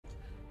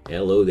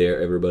Hello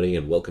there everybody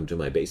and welcome to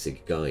my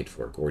basic guide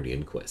for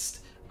Gordian Quest.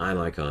 I'm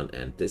Icon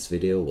and this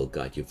video will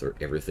guide you through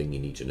everything you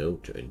need to know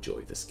to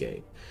enjoy this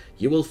game.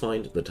 You will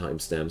find the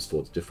timestamps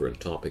for the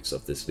different topics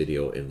of this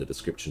video in the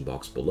description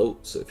box below,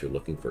 so if you're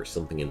looking for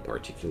something in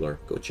particular,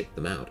 go check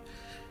them out.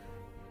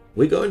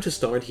 We're going to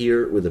start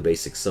here with a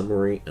basic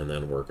summary, and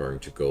then we're going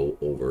to go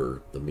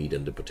over the meat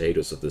and the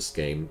potatoes of this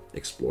game,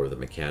 explore the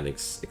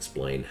mechanics,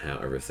 explain how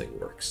everything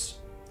works.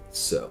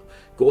 So,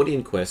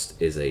 Gordian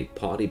Quest is a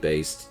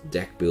party-based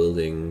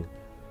deck-building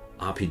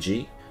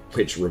RPG,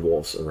 which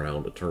revolves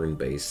around a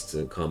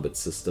turn-based combat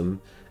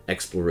system,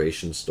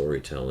 exploration,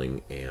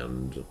 storytelling,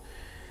 and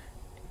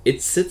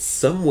it sits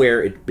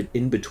somewhere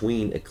in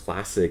between a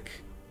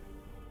classic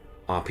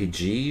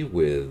RPG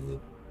with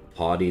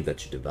party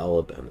that you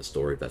develop and the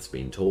story that's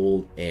being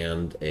told,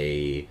 and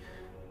a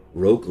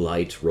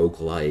roguelike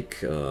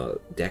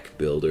deck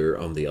builder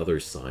on the other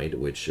side,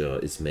 which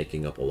is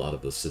making up a lot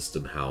of the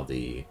system, how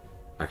the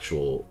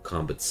actual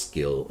combat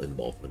skill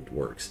involvement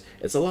works.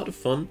 It's a lot of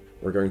fun.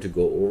 We're going to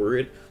go over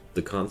it.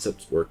 The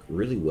concepts work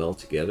really well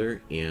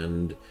together,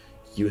 and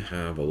you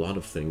have a lot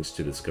of things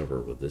to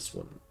discover with this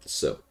one.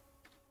 So,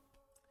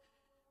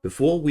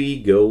 before we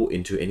go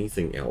into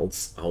anything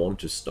else, I want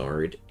to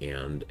start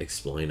and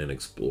explain and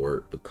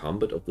explore the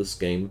combat of this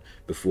game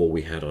before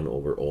we head on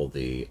over all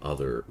the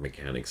other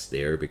mechanics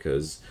there,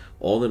 because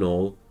all in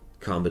all,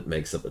 combat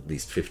makes up at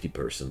least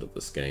 50% of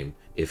this game,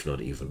 if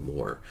not even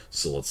more.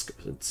 So let's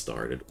get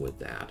started with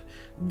that.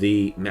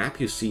 The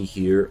map you see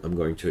here, I'm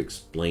going to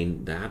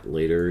explain that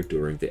later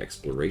during the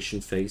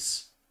exploration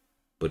phase.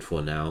 But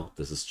for now,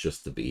 this is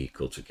just the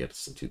vehicle to get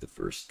us into the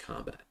first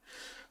combat.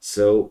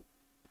 So,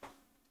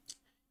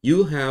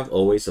 you have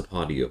always a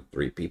party of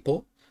 3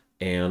 people,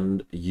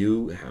 and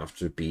you have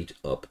to beat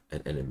up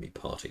an enemy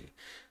party.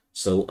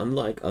 So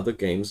unlike other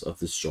games of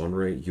this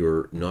genre,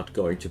 you're not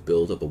going to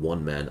build up a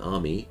one-man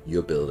army,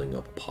 you're building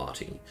up a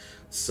party.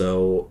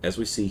 So as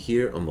we see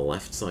here, on the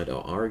left side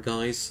are our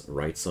guys,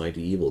 right side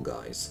the evil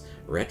guys.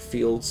 Red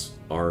fields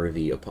are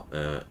the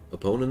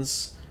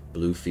opponents,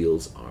 blue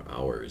fields are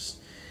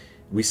ours.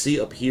 We see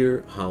up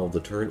here how the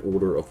turn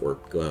order of our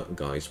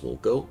guys will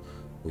go.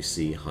 We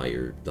see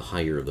the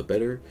higher the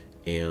better,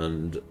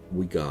 and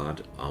we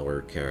got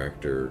our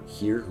character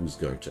here who's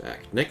going to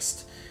act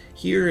next.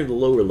 Here in the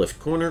lower left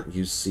corner,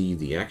 you see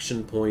the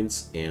action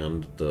points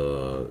and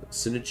the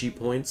synergy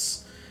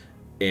points.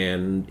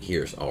 And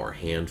here's our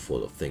hand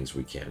full of things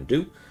we can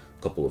do.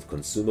 A couple of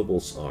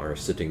consumables are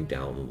sitting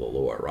down in the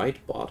lower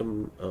right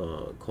bottom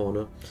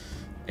corner.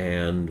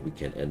 And we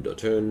can end our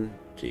turn.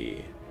 The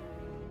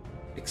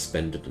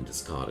expended and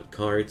discarded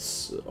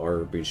cards are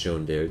being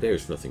shown there.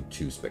 There's nothing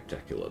too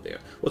spectacular there.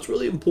 What's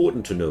really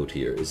important to note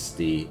here is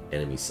the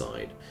enemy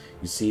side.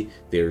 You see,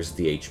 there's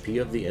the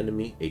HP of the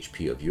enemy,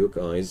 HP of your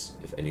guys.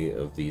 If any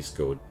of these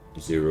go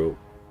 0,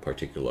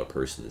 particular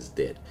person is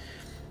dead.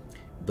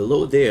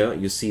 Below there,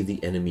 you see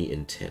the enemy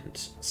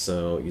intent.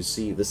 So you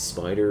see this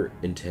spider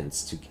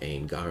intends to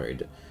gain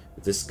guard.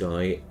 This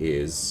guy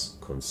is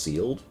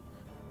concealed,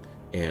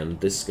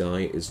 and this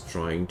guy is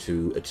trying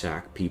to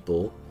attack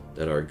people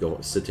that are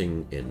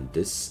sitting in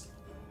this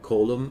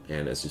column,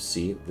 and as you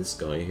see, this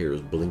guy here is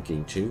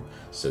blinking too,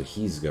 so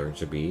he's going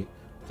to be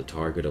the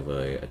target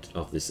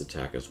of this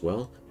attack as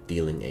well,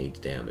 dealing 8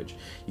 damage.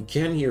 You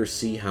can here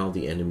see how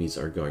the enemies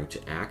are going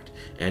to act,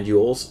 and you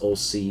also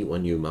see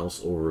when you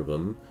mouse over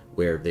them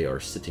where they are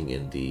sitting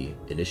in the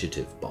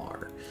initiative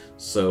bar.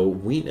 So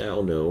we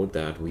now know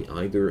that we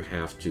either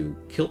have to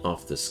kill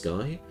off this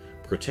guy,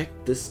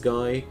 protect this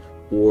guy,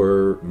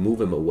 or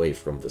move him away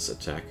from this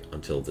attack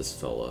until this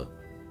fella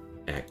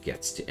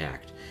gets to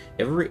act.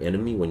 Every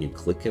enemy, when you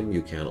click him,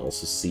 you can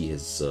also see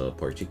his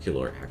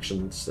particular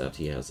actions that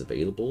he has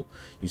available.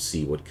 You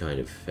see what kind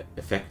of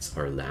effects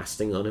are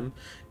lasting on him,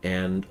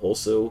 and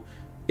also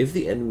if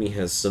the enemy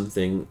has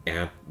something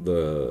at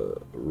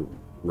the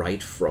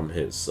right from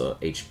his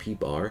HP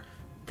bar,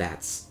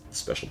 that's a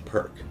special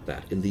perk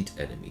that elite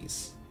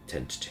enemies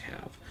tend to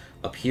have.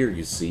 Up here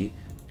you see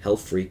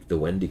Health Freak the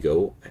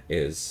Wendigo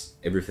is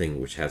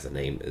everything which has a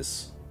name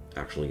is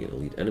actually an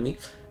elite enemy,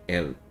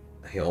 and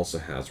he also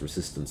has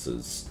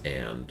resistances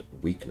and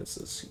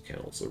weaknesses. You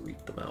can also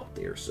read them out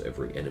there. So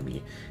every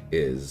enemy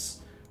is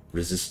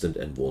resistant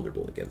and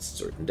vulnerable against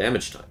certain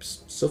damage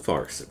types. So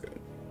far, so good.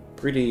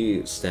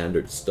 Pretty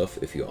standard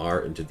stuff if you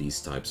are into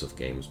these types of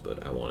games,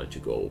 but I wanted to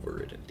go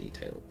over it in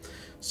detail.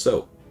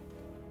 So,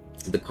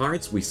 the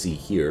cards we see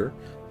here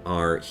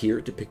are here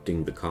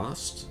depicting the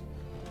cost,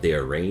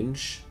 their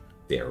range,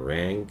 their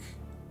rank,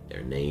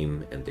 their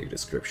name, and their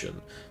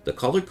description. The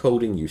color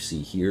coding you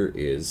see here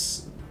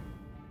is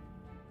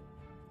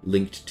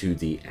linked to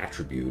the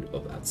attribute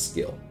of that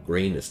skill.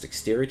 Green is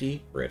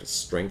dexterity, red is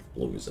strength,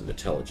 blue is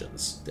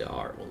intelligence. There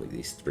are only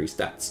these 3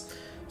 stats.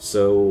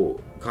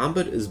 So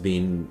combat is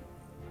being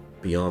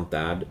beyond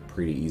that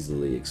pretty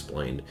easily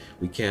explained.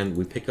 We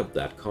pick up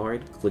that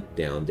card, click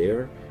down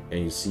there,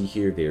 and you see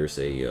here there's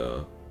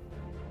a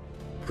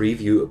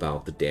preview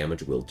about the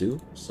damage we'll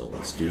do. So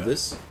let's do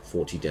this.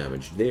 40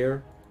 damage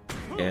there,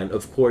 And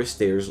of course,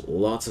 there's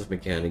lots of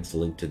mechanics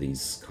linked to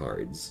these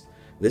cards.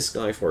 This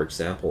guy, for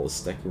example, is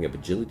stacking up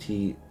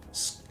agility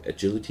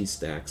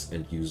stacks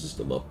and uses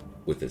them up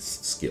with his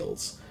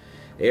skills.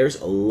 There's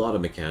a lot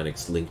of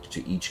mechanics linked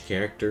to each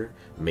character.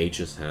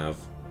 Mages have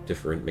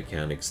different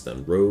mechanics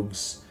than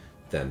rogues,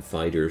 than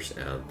fighters,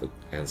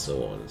 and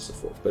so on and so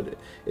forth. But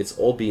it's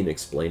all being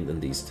explained in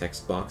these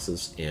text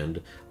boxes,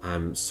 and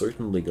I'm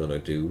certainly gonna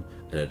do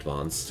an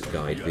advanced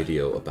guide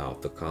video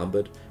about the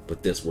combat,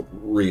 but this would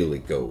really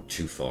go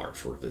too far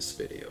for this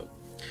video.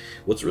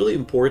 What's really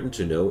important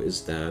to know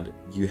is that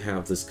you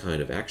have this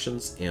kind of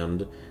actions,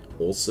 and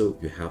also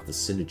you have the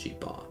synergy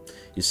bar.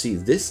 You see,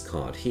 this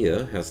card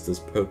here has this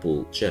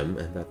purple gem,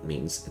 and that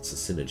means it's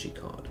a synergy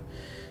card.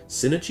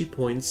 Synergy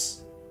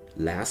points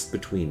last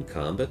between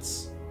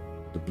combats.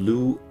 The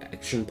blue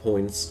action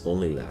points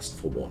only last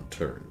for one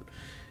turn.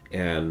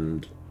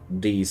 And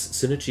these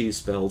synergy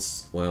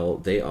spells, well,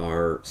 they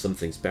are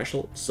something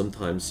special.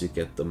 Sometimes you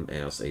get them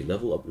as a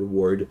level up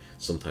reward,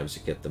 sometimes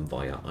you get them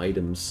via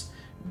items.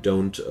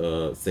 Don't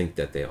think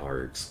that they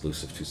are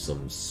exclusive to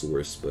some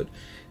source, but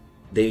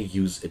they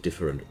use a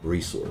different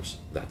resource.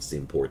 That's the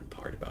important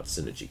part about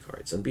synergy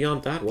cards. And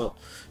beyond that, well,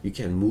 you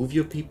can move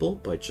your people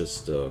by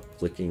just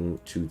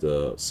clicking to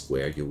the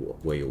square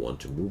where you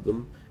want to move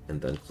them, and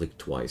then click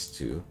twice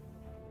to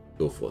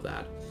go for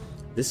that.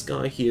 This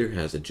guy here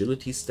has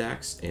agility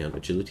stacks, and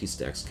agility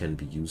stacks can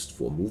be used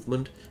for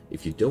movement.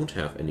 If you don't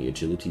have any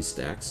agility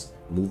stacks,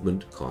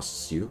 movement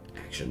costs you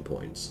action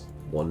points.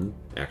 1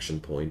 action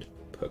point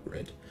per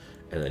grid.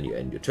 And then you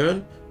end your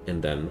turn,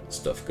 and then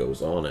stuff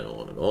goes on and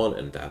on and on,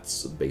 and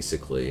that's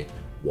basically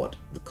what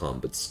the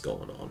combat's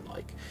going on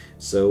like.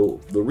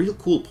 So the real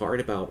cool part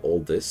about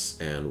all this,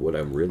 and what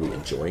I'm really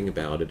enjoying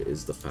about it,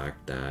 is the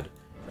fact that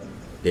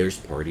there's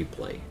party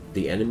play.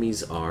 The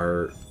enemies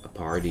are a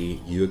party,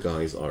 you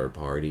guys are a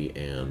party,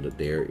 and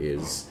there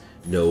is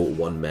no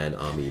one-man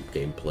army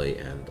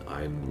gameplay, and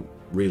I'm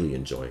really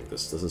enjoying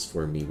this. This is,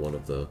 for me, one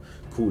of the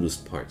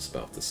coolest parts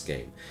about this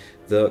game.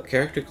 The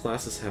character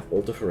classes have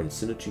all different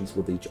synergies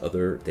with each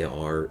other. There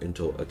are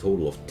a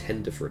total of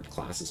 10 different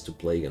classes to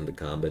play in the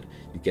combat.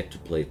 You get to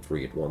play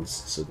 3 at once,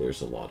 so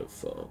there's a lot of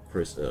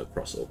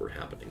crossover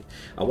happening.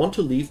 I want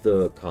to leave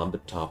the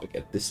combat topic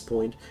at this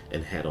point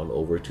and head on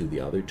over to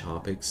the other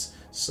topics.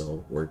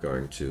 So we're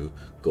going to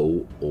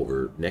go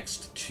over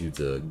next to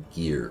the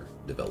gear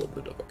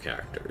development of our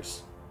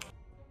characters.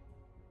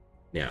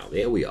 Now,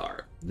 there we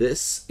are.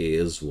 This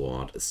is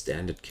what a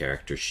standard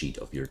character sheet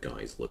of your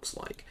guys looks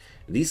like.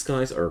 These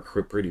guys are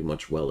pretty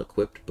much well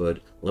equipped,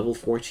 but level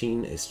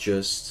 14 is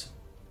just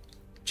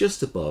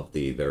above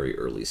the very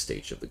early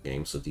stage of the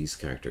game, so these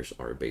characters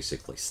are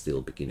basically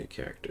still beginner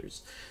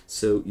characters.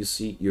 So you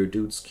see, your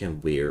dudes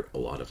can wear a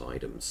lot of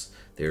items.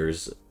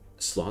 There's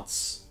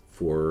slots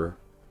for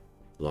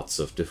lots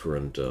of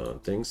different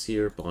things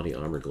here, body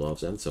armor,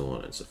 gloves, and so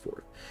on and so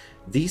forth.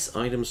 These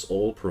items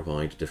all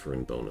provide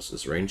different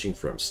bonuses, ranging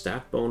from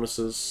stat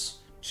bonuses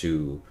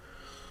to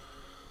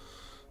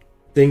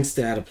things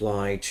that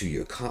apply to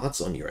your cards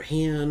on your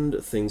hand,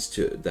 things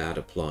that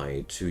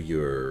apply to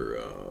your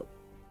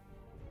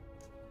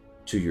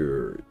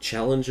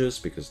challenges,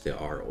 because there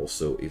are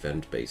also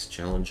event-based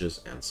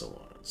challenges, and so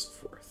on and so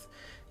forth.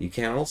 You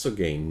can also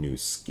gain new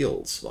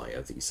skills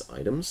via these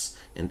items,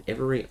 and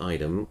every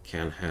item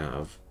can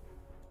have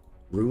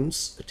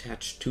runes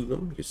attached to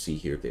them. You see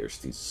here there's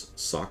these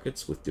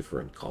sockets with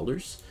different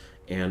colors,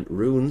 and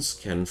runes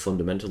can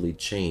fundamentally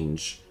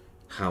change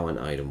how an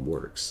item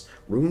works.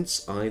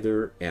 Runes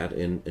either add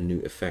in a new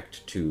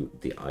effect to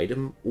the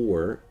item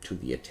or to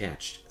the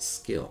attached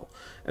skill.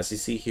 As you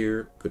see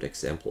here, good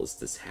example is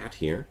this hat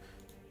here.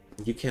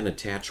 You can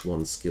attach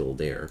one skill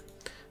there.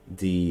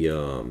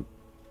 The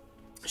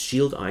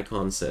shield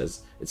icon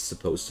says it's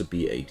supposed to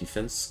be a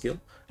defense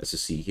skill. As you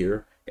see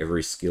here,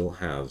 every skill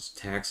has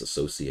tags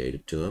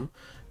associated to them,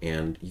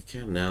 and you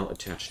can now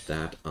attach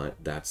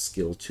that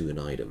skill to an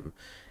item.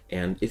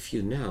 And if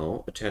you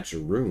now attach a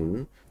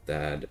rune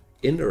that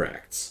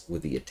interacts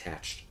with the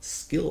attached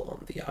skill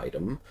on the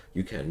item,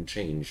 you can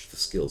change the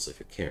skills of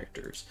your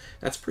characters.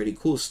 That's pretty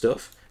cool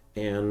stuff,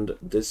 and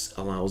this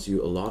allows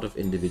you a lot of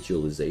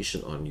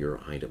individualization on your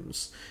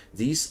items.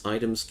 These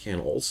items can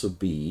also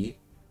be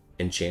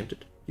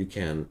enchanted. You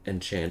can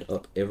enchant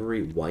up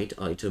every white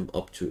item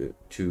up to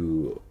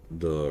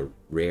the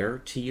rare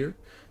tier.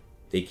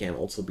 They can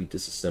also be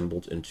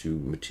disassembled into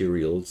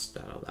materials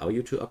that allow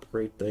you to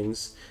upgrade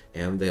things,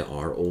 and there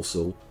are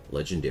also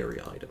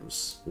legendary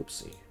items.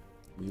 Whoopsie.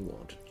 We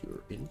wanted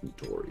your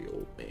inventory,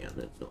 old man,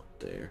 and not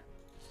there.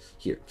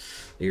 Here,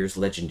 here's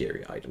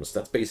legendary items.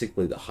 That's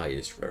basically the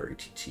highest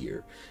rarity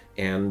tier.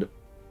 And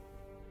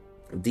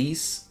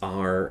these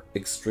are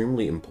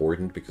extremely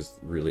important because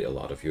really a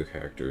lot of your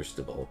character's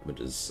development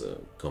is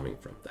coming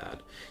from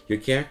that. Your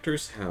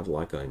characters have,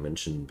 like I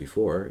mentioned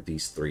before,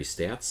 these 3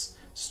 stats: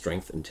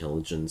 strength,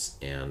 intelligence,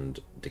 and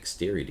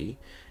dexterity.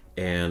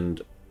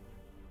 And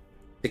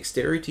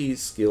dexterity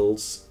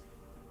skills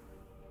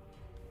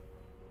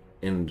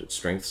and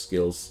strength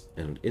skills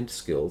and int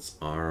skills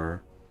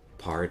are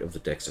part of the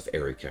decks of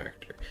every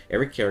character.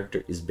 Every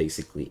character is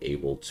basically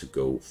able to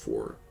go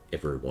for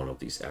every one of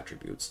these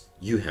attributes.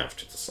 You have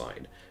to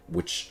decide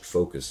which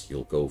focus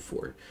you'll go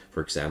for.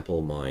 For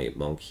example, my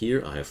monk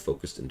here, I have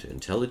focused into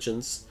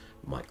intelligence.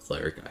 My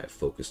cleric, I have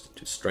focused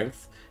into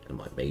strength. And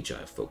my mage, I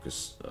have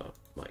focused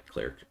my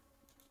cleric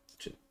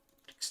to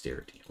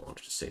dexterity. I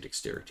wanted to say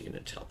dexterity and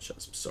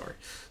intelligence. I'm sorry.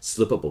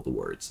 Slip up of the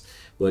words.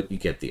 But you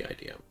get the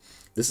idea.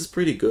 This is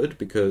pretty good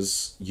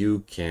because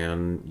you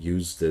can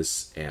use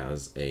this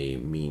as a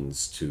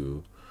means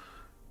to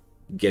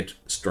get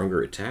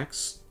stronger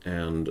attacks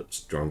and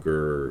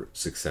stronger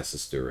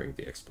successes during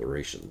the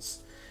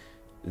explorations.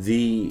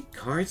 The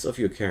cards of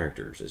your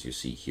characters, as you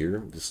see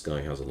here, this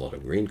guy has a lot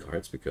of green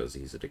cards because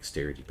he's a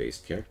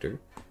dexterity-based character.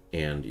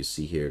 And you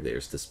see here,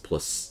 there's this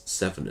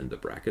 +7 in the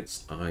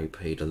brackets. I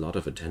paid a lot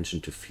of attention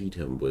to feed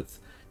him with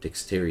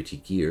dexterity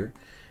gear.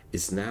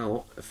 Is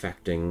now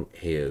affecting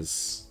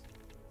his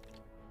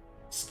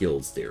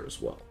skills there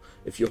as well.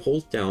 If you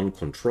hold down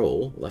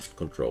control, left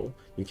control,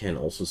 you can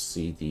also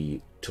see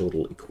the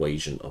total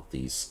equation of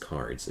these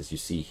cards. As you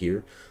see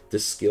here,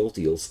 this skill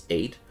deals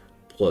 8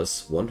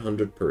 plus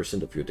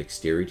 100% of your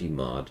dexterity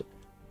mod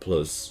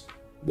plus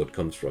what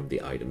comes from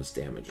the item's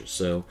damages.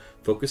 So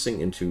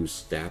focusing into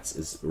stats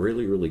is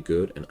really, really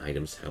good, and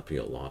items help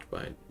you a lot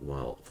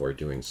for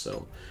doing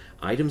so.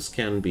 Items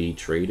can be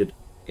traded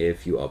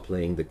if you are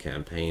playing the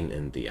campaign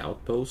in the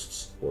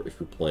outposts, or if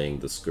you're playing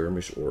the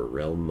skirmish or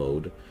realm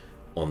mode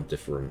on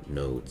different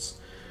nodes.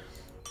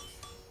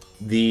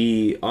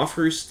 The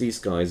offers these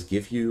guys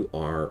give you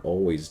are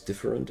always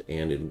different,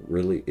 and it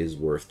really is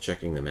worth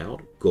checking them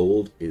out.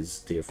 Gold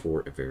is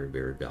therefore a very,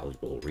 very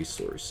valuable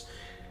resource.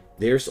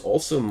 There's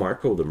also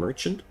Marco the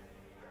Merchant.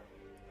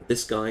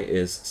 This guy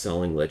is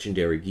selling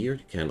legendary gear.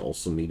 You can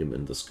also meet him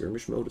in the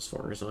skirmish mode as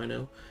far as I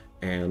know.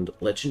 And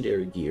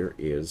legendary gear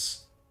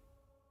is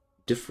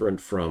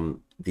different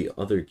from the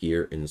other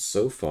gear in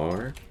so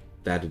far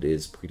that it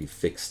is pretty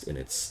fixed in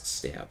its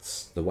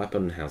stats. The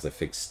weapon has a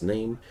fixed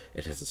name,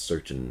 it has a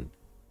certain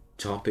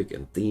topic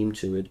and theme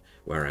to it,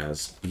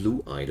 whereas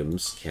blue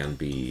items can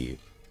be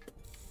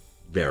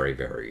very,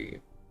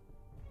 very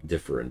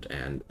different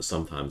and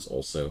sometimes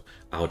also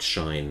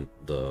outshine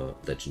the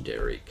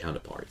legendary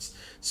counterparts.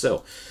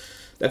 So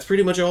that's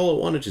pretty much all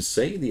I wanted to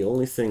say. The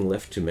only thing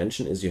left to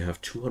mention is you have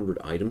 200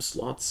 item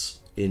slots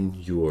in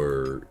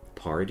your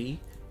party,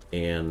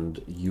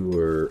 and you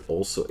are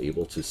also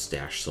able to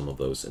stash some of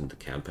those in the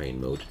campaign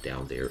mode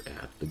down there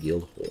at the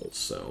guild hall.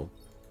 So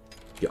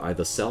you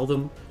either sell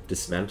them,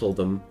 dismantle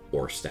them,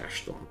 or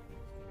stash them.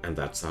 And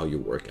that's how you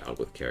work out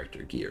with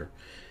character gear.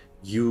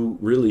 You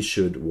really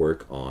should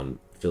work on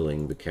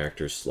filling the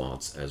character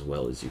slots as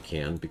well as you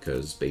can,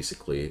 because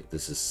basically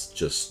this is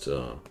just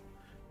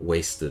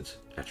wasted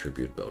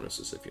attribute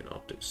bonuses if you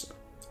not do so.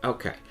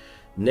 Okay.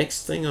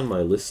 Next thing on my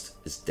list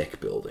is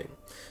deck building.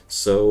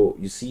 So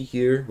you see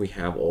here we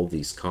have all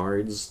these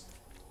cards.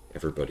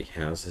 Everybody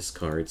has his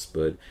cards,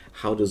 but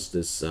how does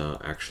this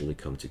actually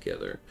come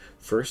together?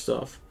 First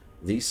off,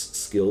 these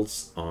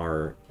skills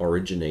are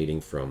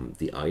originating from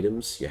the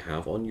items you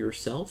have on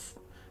yourself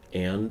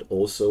and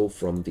also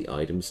from the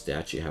items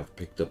that you have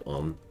picked up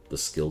on the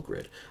skill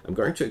grid. I'm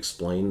going to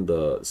explain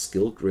the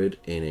skill grid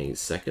in a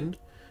second,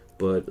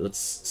 but let's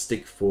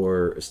stick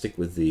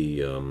with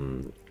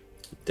the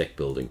deck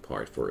building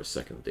part for a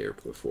second there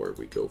before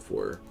we go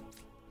for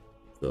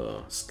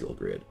the skill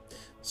grid.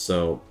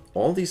 So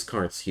all these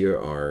cards here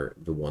are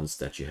the ones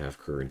that you have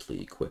currently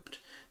equipped.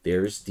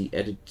 There's the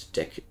edit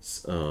deck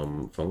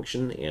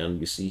function, and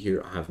you see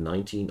here I have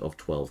 19 of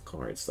 12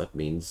 cards. That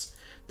means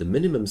the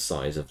minimum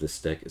size of this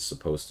deck is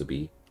supposed to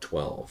be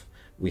 12.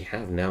 We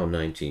have now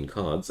 19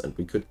 cards, and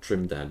we could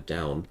trim that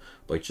down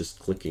by just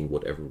clicking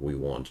whatever we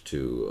want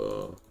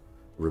to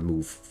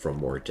remove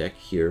from our deck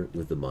here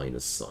with the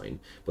minus sign.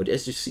 But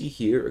as you see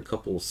here, a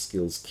couple of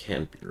skills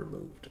can't be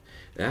removed.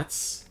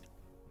 That's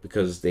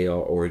because they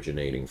are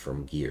originating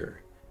from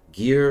gear.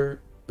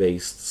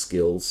 Gear-based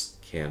skills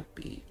can't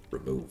be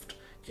removed.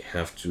 You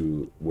have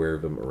to wear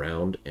them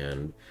around,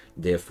 and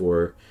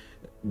therefore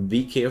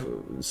be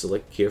careful,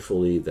 select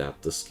carefully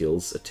that the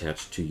skills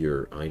attached to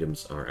your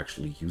items are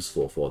actually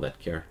useful for that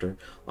character.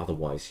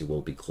 Otherwise you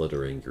will be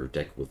cluttering your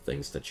deck with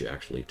things that you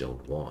actually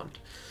don't want.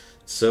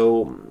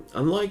 So,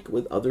 unlike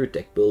with other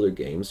deck builder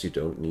games, you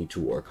don't need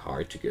to work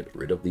hard to get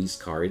rid of these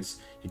cards.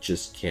 You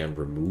just can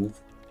remove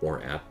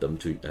or add them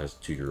to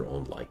your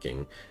own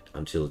liking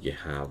until you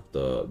have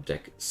the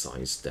deck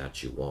size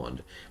that you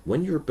want.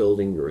 When you're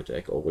building your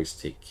deck, always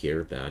take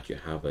care that you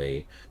have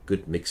a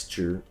good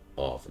mixture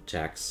of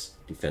attacks,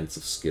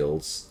 defensive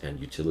skills, and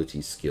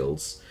utility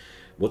skills.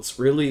 What's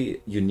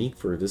really unique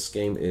for this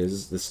game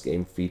is this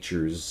game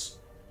features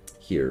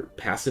here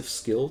passive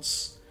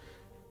skills,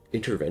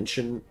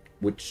 intervention,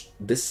 which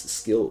this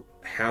skill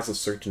has a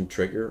certain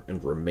trigger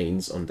and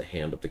remains on the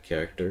hand of the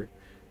character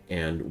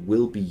and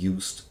will be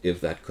used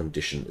if that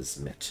condition is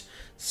met.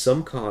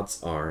 Some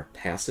cards are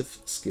passive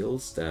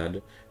skills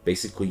that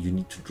basically you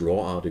need to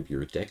draw out of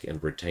your deck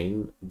and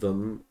retain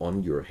them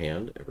on your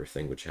hand.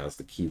 Everything which has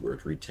the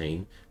keyword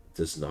retain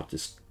does not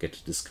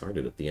get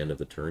discarded at the end of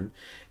the turn.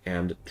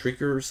 And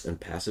triggers and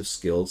passive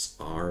skills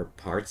are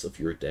parts of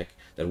your deck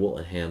that will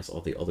enhance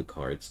all the other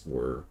cards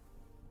or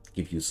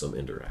give you some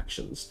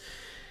interactions.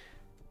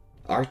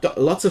 Are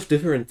lots of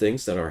different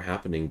things that are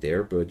happening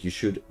there, but you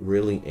should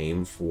really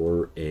aim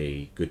for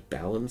a good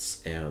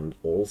balance, and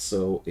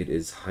also it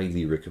is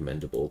highly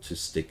recommendable to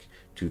stick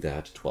to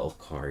that 12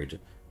 card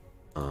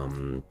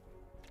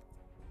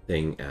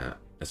thing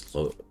as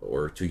close,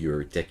 or to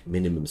your deck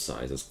minimum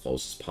size as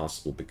close as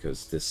possible,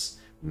 because this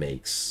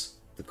makes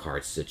the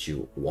cards that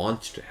you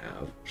want to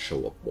have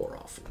show up more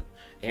often.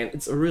 And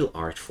it's a real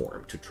art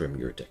form to trim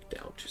your deck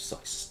down to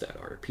sizes that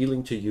are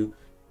appealing to you.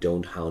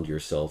 Don't hound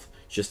yourself,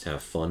 just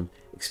have fun,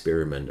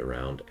 experiment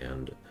around,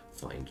 and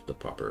find the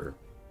proper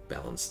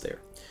balance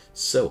there.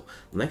 So,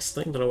 next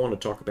thing that I want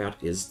to talk about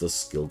is the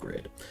skill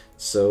grid.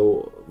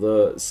 So,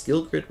 the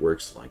skill grid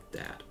works like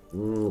that.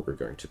 We're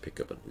going to pick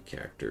up a new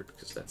character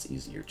because that's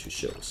easier to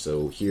show.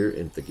 So, here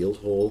in the guild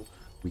hall,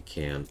 we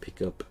can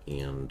pick up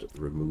and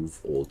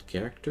remove old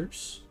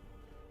characters.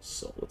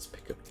 So, let's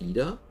pick up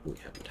Ida. We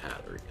haven't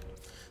had her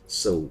yet.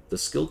 So, the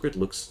skill grid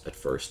looks at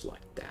first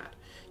like that.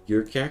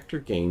 Your character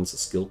gains a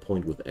skill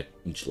point with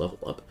each level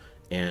up,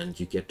 and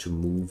you get to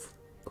move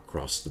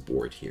across the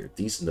board here.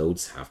 These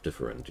nodes have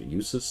different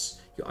uses.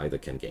 You either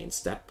can gain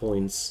stat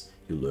points,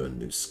 you learn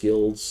new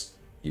skills,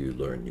 you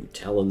learn new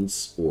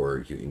talents,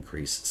 or you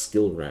increase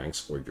skill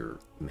ranks or your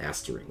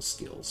mastering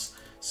skills.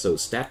 So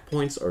stat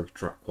points are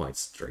quite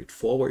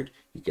straightforward.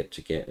 You get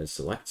to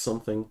select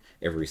something.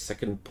 Every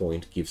second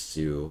point gives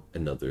you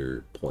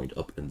another point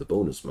up in the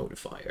bonus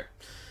modifier.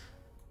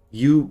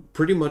 You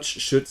pretty much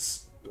should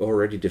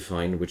already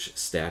define which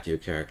stat your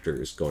character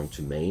is going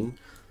to main.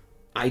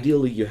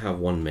 Ideally, you have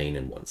one main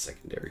and one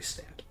secondary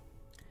stat.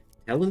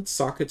 Talent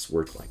sockets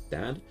work like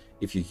that.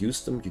 If you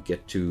use them, you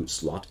get to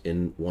slot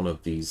in one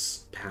of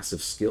these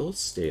passive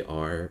skills. They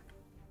are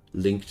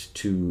linked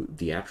to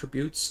the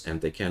attributes,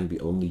 and they can be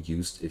only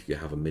used if you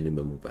have a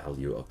minimum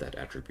value of that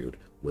attribute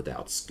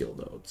without skill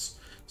nodes.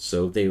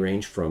 So they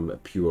range from a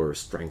pure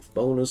strength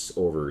bonus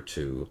over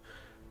to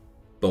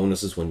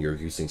bonuses when you're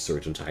using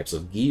certain types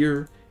of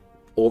gear,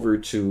 over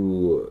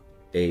to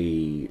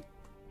a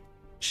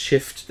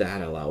shift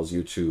that allows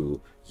you to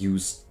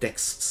use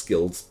dex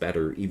skills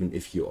better even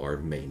if you are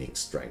maining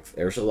strength.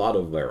 There's a lot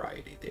of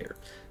variety there.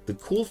 The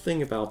cool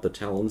thing about the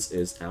talents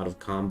is out of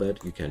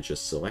combat you can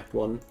just select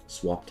one,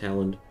 swap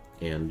talent,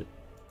 and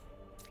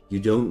you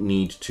don't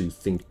need to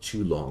think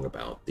too long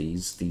about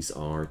these. These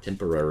are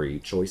temporary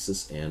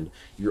choices and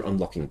you're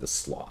unlocking the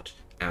slot.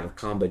 Out of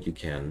combat you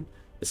can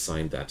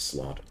assign that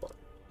slot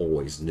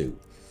always new.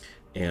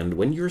 And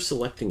when you're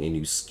selecting a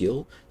new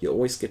skill, you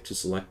always get to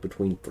select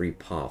between 3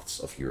 paths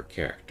of your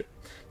character.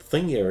 The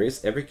thing here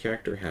is, every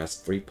character has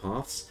 3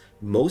 paths.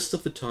 Most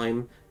of the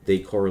time, they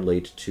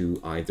correlate to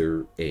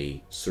either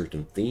a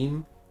certain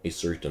theme, a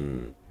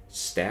certain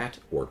stat,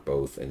 or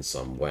both in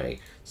some way.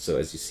 So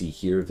as you see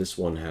here, this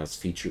one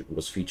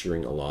was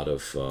featuring a lot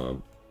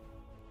of...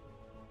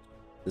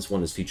 this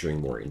one is featuring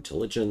more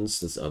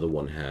intelligence. This other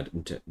one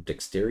had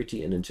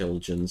dexterity and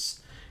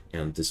intelligence.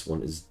 And this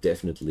one is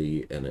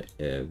definitely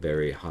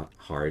very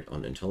hard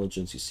on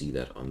intelligence. You see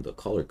that on the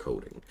color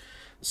coding.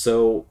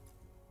 So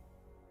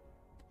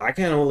I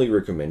can only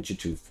recommend you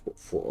to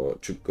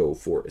go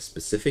for a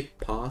specific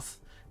path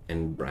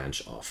and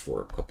branch off for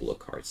a couple of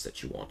cards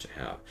that you want to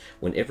have.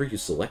 Whenever you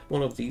select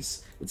one of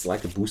these, it's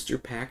like a booster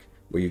pack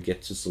where you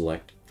get to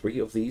select 3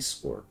 of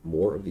these or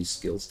more of these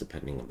skills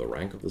depending on the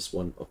rank of this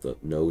one, of the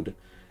node.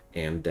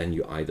 And then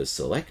you either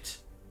select,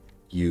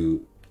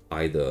 you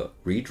either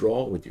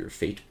redraw with your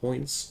fate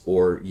points,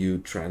 or you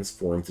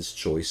transform this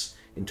choice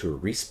into a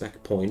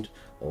respec point,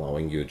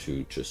 allowing you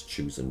to just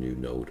choose a new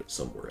node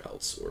somewhere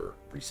else or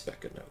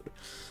respec a node.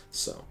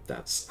 So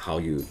that's how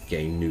you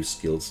gain new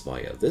skills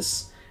via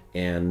this.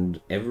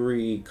 And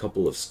every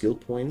couple of skill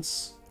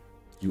points,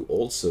 you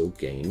also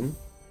gain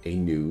a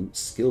new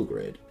skill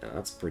grid. And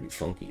that's pretty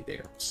funky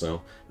there.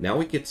 So now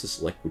we get to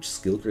select which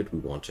skill grid we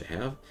want to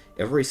have.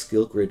 Every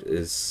skill grid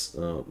is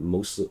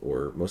most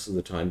of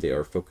the time they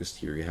are focused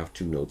here. You have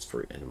 2 nodes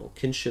for animal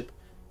kinship,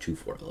 2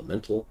 for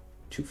elemental,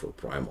 2 for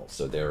primal.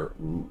 So they're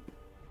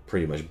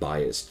pretty much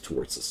biased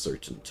towards a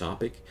certain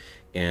topic.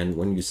 And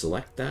when you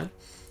select that,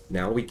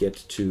 now we get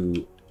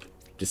to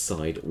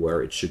decide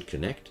where it should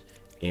connect.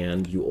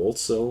 And you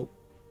also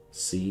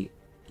see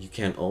you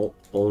can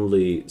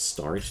only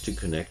start to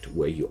connect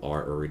where you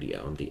are already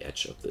on the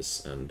edge of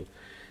this. And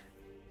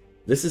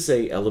this is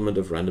a element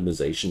of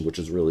randomization, which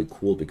is really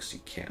cool because you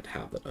can't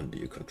have that under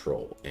your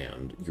control.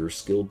 And your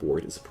skill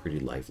board is a pretty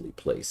lively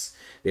place.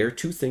 There are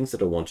 2 things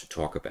that I want to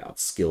talk about: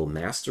 skill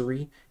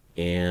mastery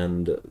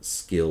and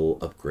skill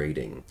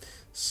upgrading.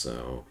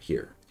 So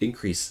here,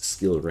 increase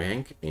skill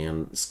rank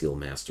and skill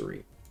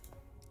mastery.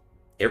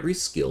 Every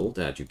skill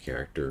that your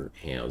character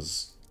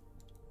has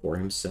for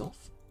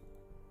himself,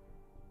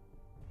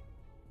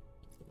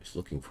 just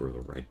looking for the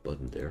right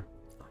button there.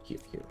 Oh, here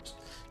it is.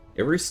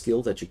 Every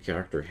skill that your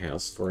character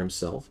has for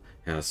himself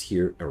has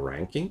here a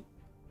ranking,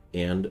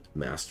 and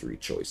mastery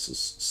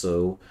choices.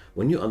 So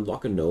when you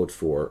unlock a node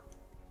for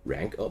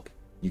rank up,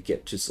 you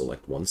get to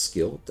select one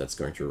skill that's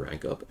going to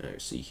rank up, and I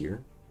see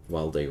here,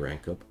 while they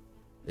rank up,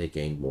 they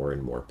gain more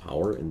and more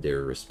power in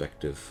their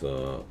respective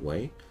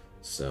way.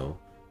 So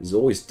it's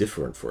always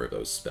different for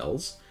those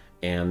spells.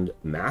 And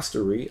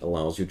mastery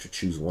allows you to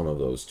choose one of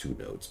those two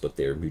nodes, but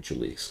they're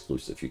mutually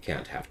exclusive. You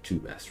can't have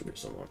two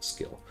masteries on one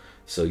skill.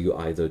 So you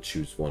either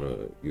choose one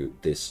of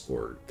this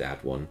or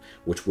that one,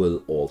 which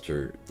will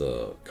alter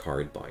the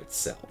card by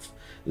itself.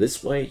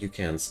 This way you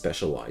can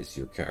specialize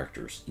your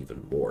characters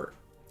even more.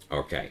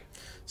 Okay,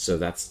 so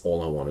that's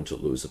all I wanted to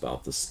lose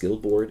about the skill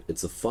board.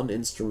 It's a fun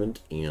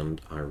instrument, and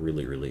I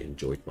really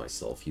enjoyed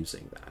myself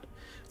using that.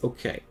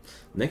 Okay,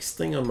 next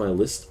thing on my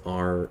list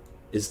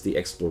is the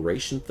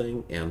exploration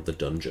thing and the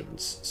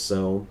dungeons.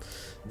 So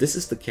this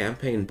is the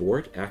campaign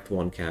board, Act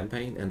 1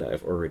 campaign, and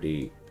I've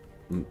already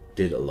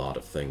did a lot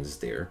of things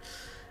there.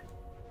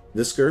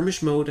 The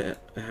skirmish mode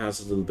has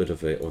a little bit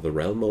of or the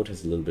realm mode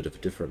has a little bit of a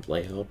different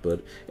layout,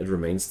 but it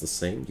remains the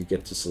same. You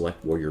get to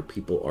select where your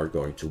people are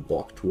going to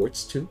walk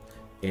towards to,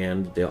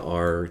 and there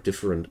are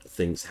different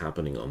things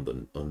happening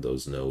on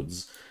those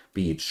nodes,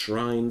 be it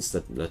shrines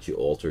that let you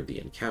alter the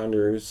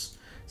encounters,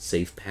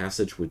 safe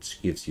passage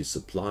which gives you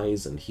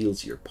supplies and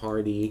heals your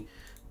party,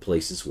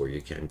 places where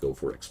you can go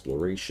for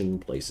exploration,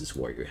 places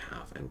where you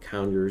have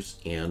encounters,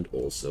 and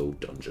also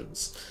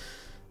dungeons.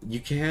 You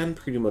can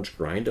pretty much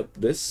grind up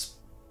this.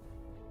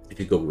 If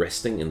you go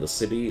resting in the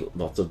city,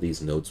 lots of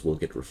these nodes will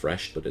get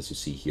refreshed, but as you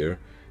see here,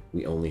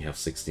 we only have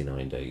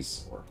 69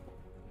 days, or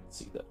let's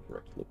see that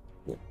correctly.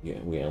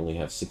 Yeah, we only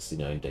have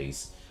 69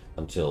 days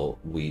until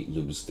we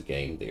lose the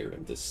game there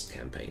in this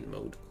campaign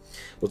mode.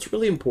 What's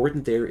really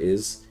important there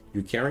is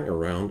you're carrying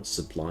around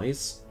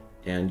supplies,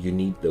 and you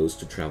need those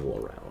to travel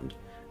around.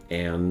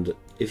 And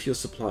if your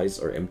supplies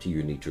are empty,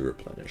 you need to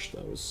replenish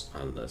those.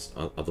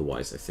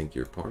 Otherwise, I think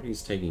your party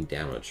is taking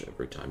damage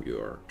every time you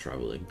are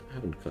traveling. I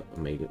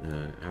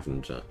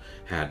haven't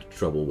had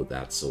trouble with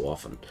that so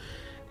often.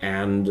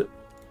 And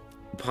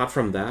apart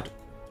from that,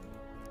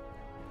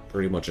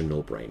 pretty much a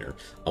no-brainer.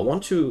 I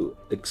want to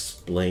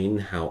explain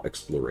how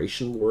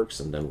exploration works,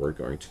 and then we're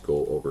going to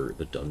go over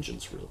the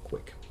dungeons real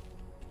quick.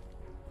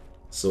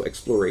 So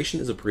exploration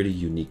is a pretty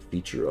unique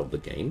feature of the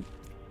game.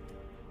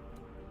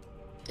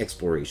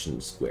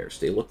 Exploration squares,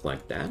 they look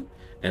like that,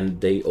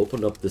 and they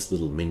open up this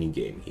little mini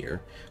game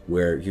here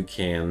where you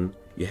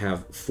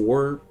have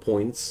 4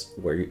 points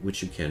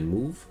which you can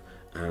move,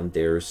 and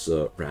there's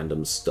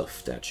random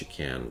stuff that you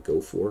can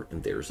go for,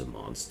 and there's a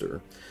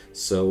monster.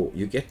 So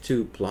you get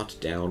to plot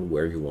down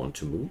where you want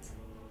to move.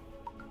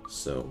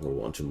 So we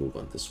want to move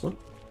on this one.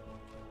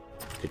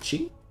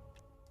 Ka-ching.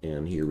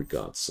 And here we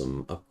got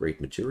some upgrade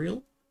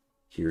material.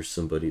 Here's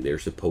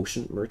there's a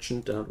potion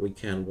merchant that we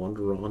can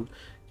wander on,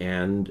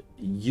 and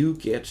you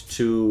get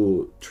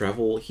to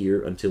travel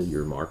here until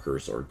your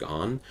markers are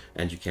gone,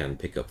 and you can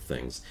pick up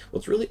things.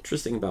 What's really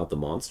interesting about the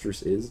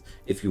monsters is,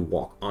 if you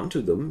walk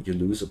onto them, you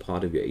lose a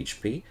part of your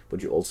HP,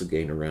 but you also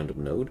gain a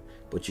random node,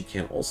 but you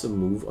can also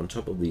move on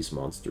top of these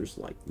monsters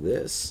like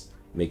this.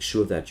 Make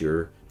sure that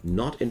you're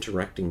not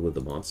interacting with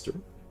the monster.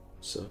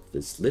 So if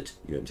it's lit,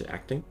 you're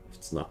interacting. If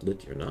it's not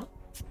lit, you're not.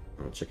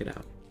 I'll check it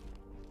out.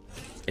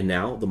 And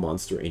now the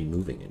monster ain't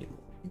moving anymore.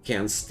 You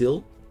can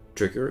still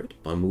trigger it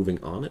by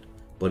moving on it,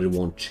 but it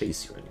won't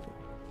chase you anymore.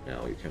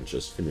 Now you can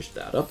just finish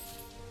that up,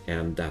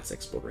 and that's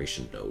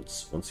exploration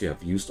nodes. Once you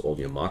have used all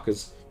your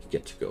markers, you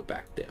get to go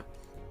back there.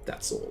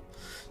 That's all.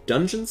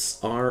 Dungeons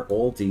are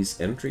all these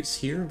entries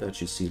here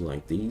that you see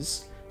like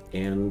these,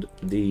 and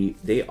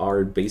they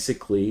are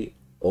basically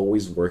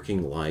always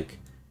working like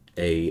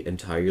a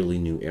entirely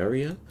new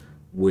area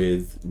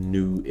with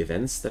new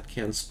events that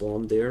can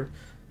spawn there.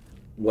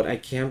 What I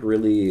can't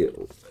really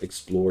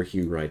explore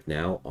here right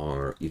now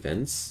are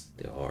events.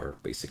 They are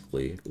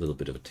basically a little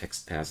bit of a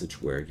text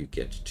passage where you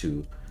get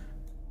to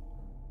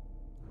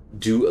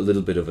do a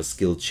little bit of a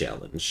skill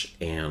challenge.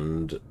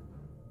 And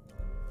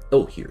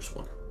oh, here's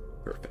one.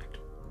 Perfect.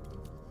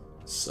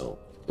 So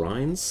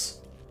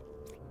grinds.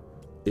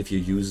 If you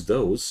use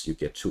those, you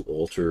get to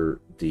alter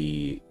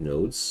the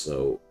nodes.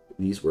 So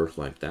these work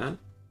like that.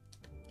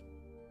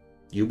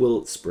 You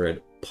will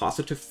spread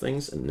positive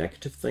things and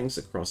negative things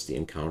across the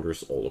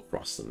encounters all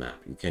across the map.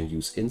 You can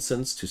use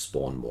incense to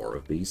spawn more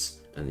of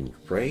these, and then you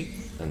pray,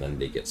 and then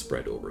they get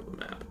spread over the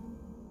map.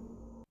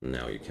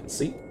 Now you can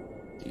see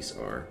these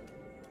are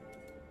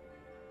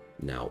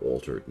now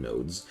altered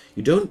nodes.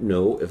 You don't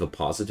know if a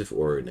positive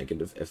or a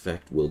negative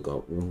effect will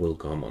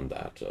come on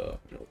that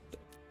node.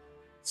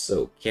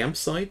 So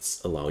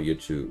campsites allow you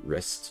to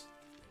rest.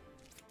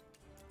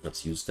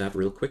 Let's use that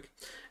real quick.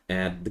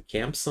 At the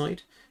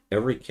campsite,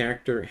 every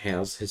character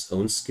has his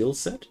own skill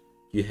set.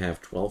 You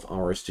have 12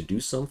 hours to do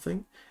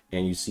something,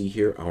 and you see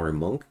here our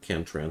monk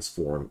can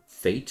transform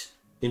fate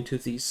into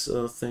these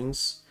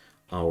things.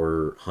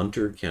 Our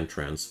hunter can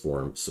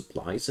transform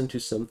supplies into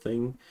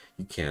something.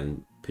 You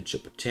can pitch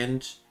up a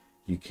tent.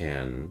 You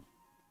can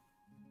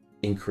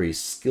increase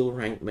skill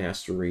rank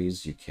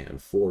masteries. You can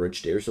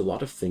forage. There's a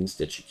lot of things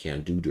that you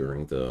can do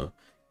during the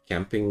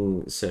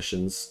camping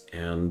sessions.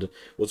 And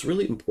what's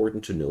really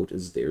important to note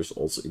is there's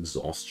also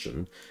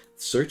exhaustion.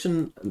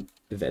 Certain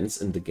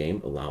events in the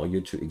game allow you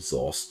to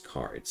exhaust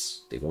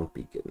cards. They won't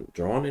be getting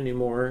drawn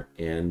anymore,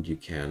 and you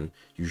can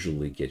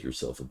usually get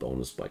yourself a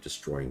bonus by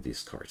destroying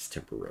these cards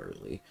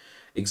temporarily.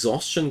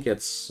 Exhaustion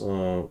gets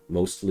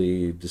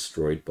mostly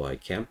destroyed by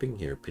camping.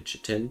 Here, pitch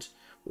a tent,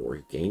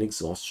 or gain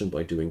exhaustion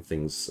by doing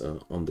things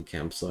on the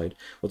campsite.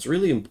 What's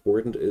really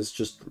important is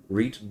just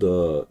read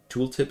the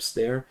tooltips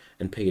there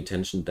and pay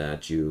attention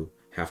that you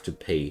have to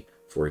pay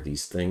for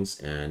these things,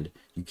 and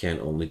you can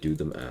only do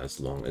them as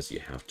long as you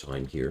have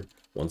time here.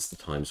 Once the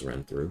time's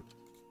ran through,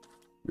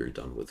 we're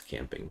done with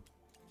camping.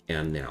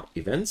 And now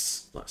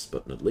events, last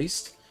but not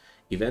least.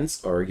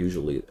 Events are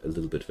usually a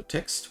little bit of a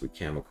text. We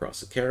came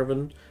across a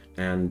caravan,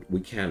 and we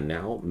can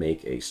now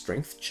make a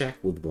strength check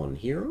with one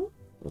hero.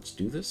 Let's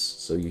do this.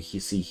 So you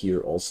see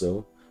here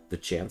also the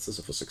chances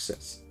of a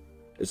success.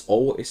 It's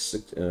always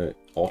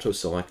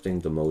auto-selecting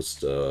the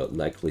most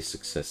likely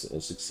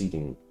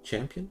succeeding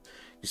champion.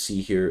 You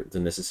see here the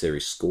necessary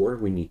score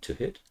we need to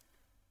hit.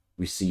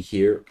 We see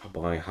here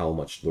by how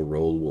much the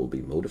roll will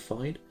be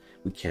modified.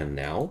 We can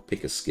now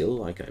pick a skill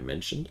like I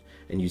mentioned.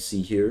 And you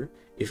see here,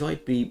 if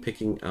I'd be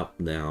picking up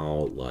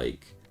now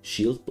like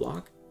shield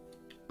block,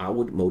 I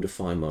would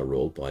modify my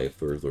roll by a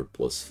further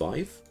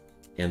 +5.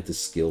 And the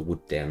skill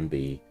would then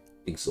be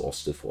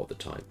exhausted for the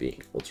time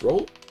being. Let's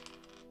roll.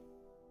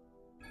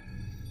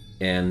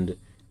 And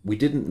we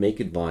didn't make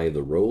it via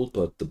the roll,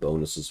 but the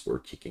bonuses were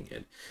kicking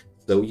in.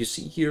 So you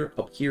see here,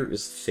 up here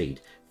is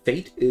Fate.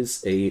 Fate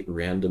is a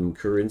random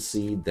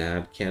currency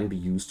that can be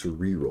used to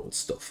reroll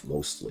stuff,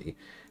 mostly.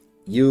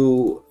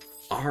 You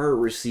are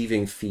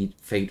receiving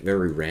Fate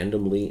very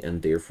randomly,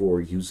 and therefore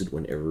use it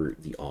whenever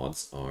the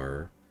odds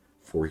are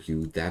for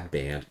you that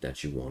bad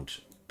that you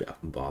won't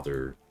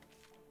bother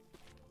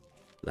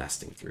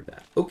lasting through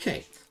that.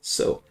 Okay,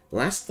 so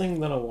last thing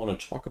that I want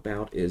to talk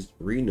about is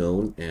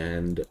Renown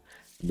and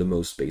the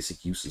most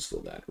basic uses for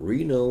that.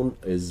 Renown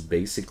is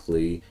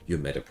basically your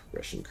meta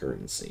progression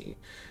currency.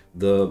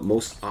 The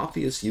most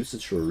obvious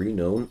usage for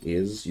Renown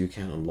is you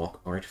can unlock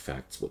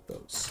artifacts with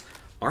those.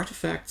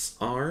 Artifacts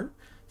are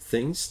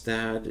things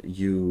that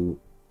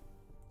you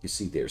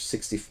see there's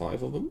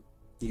 65 of them.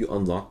 You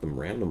unlock them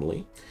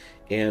randomly,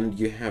 and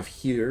you have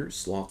here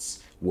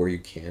slots where you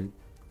can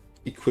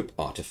equip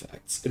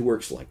artifacts. It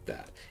works like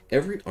that.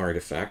 Every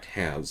artifact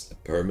has a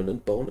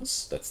permanent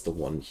bonus. That's the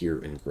one here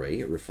in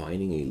gray.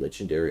 Refining a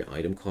legendary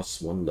item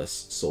costs 1 less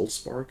soul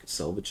spark.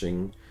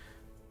 Salvaging,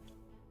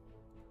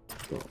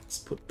 well, let's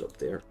put it up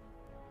there.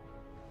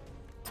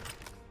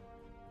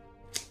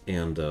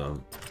 And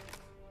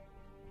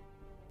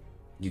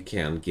you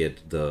can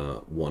get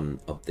the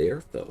one up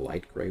there, the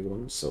light gray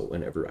one. So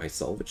whenever I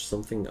salvage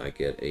something, I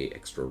get a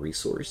extra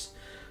resource.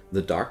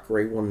 The dark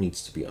gray one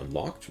needs to be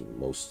unlocked.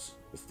 Most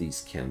of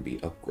these can be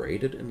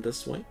upgraded in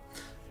this way.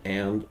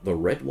 And the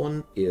red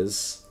one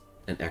is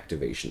an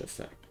activation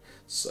effect.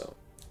 So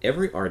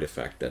every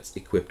artifact that's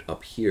equipped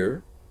up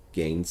here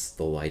gains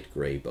the light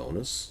gray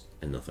bonus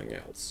and nothing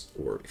else.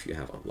 Or if you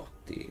have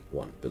unlocked the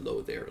one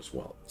below there as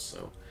well.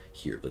 So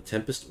here, the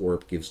Tempest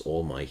Orb gives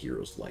all my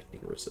heroes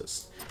lightning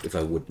resist. If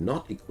I would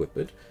not equip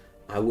it,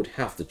 I would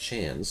have the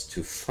chance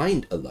to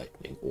find a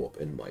lightning orb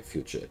in my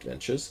future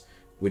adventures,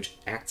 which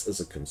acts as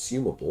a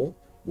consumable,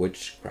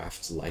 which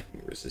crafts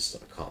lightning resist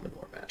on a common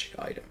or magic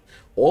item.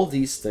 All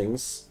these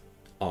things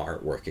are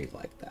working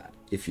like that.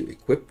 If you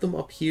equip them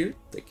up here,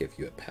 they give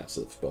you a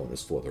passive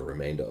bonus for the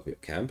remainder of your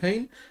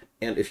campaign.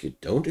 And if you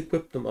don't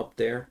equip them up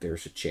there,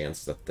 there's a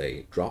chance that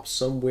they drop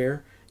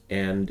somewhere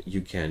and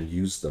you can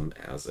use them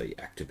as a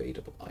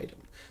activatable item.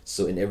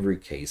 So in every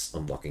case,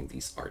 unlocking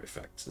these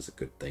artifacts is a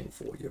good thing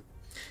for you.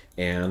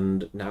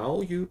 And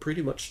now you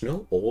pretty much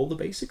know all the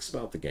basics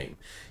about the game.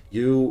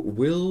 You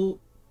will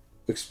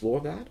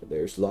explore that.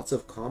 There's lots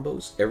of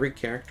combos. Every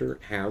character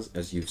has,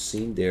 as you've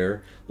seen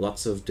there,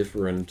 lots of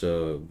different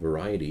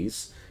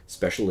varieties,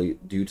 especially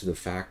due to the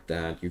fact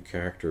that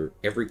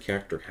every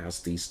character has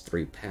these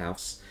 3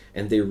 paths,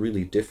 and they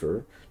really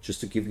differ.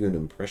 Just to give you an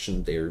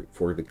impression there,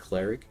 for the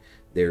cleric,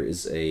 there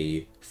is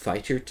a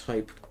fighter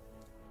type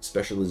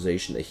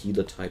specialization, a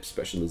healer type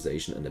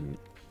specialization, and a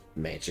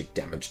magic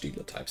damage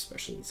dealer type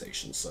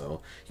specialization.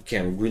 So you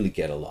can really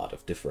get a lot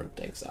of different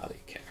things out of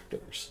your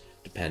characters,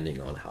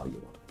 depending on how you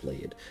want to play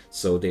it.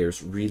 So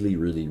there's really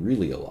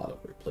a lot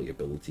of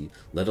replayability,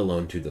 let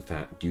alone due to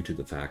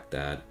the fact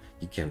that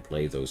you can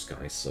play those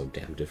guys so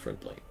damn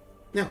differently.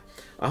 Now,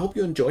 I hope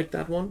you enjoyed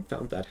that one,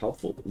 found that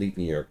helpful. Leave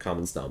me your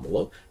comments down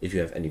below. If you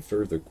have any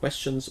further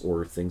questions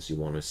or things you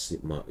want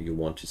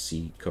to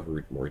see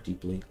covered more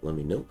deeply, let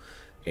me know.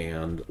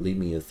 And leave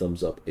me a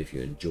thumbs up if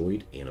you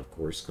enjoyed, and of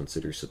course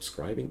consider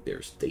subscribing.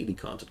 There's daily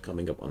content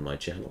coming up on my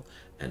channel,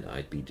 and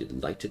I'd be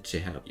delighted to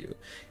have you.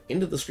 In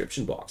the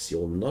description box,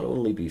 you'll not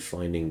only be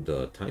finding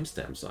the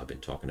timestamps I've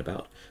been talking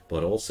about,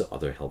 but also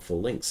other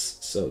helpful links.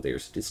 So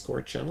there's a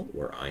Discord channel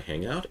where I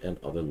hang out and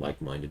other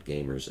like-minded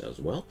gamers as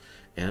well.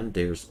 And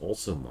there's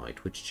also my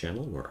Twitch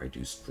channel where I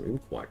do stream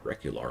quite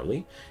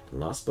regularly. And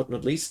last but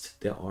not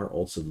least, there are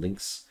also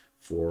links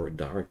for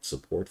direct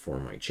support for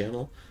my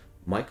channel.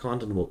 My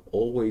content will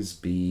always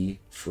be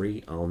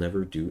free. I'll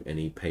never do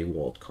any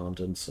paywalled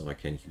content, so I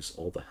can use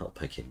all the help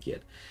I can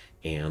get.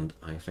 And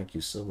I thank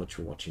you so much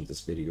for watching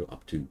this video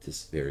up to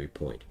this very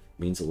point.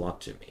 It means a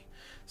lot to me.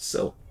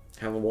 So,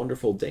 have a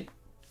wonderful day,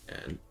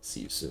 and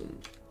see you soon.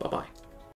 Bye-bye.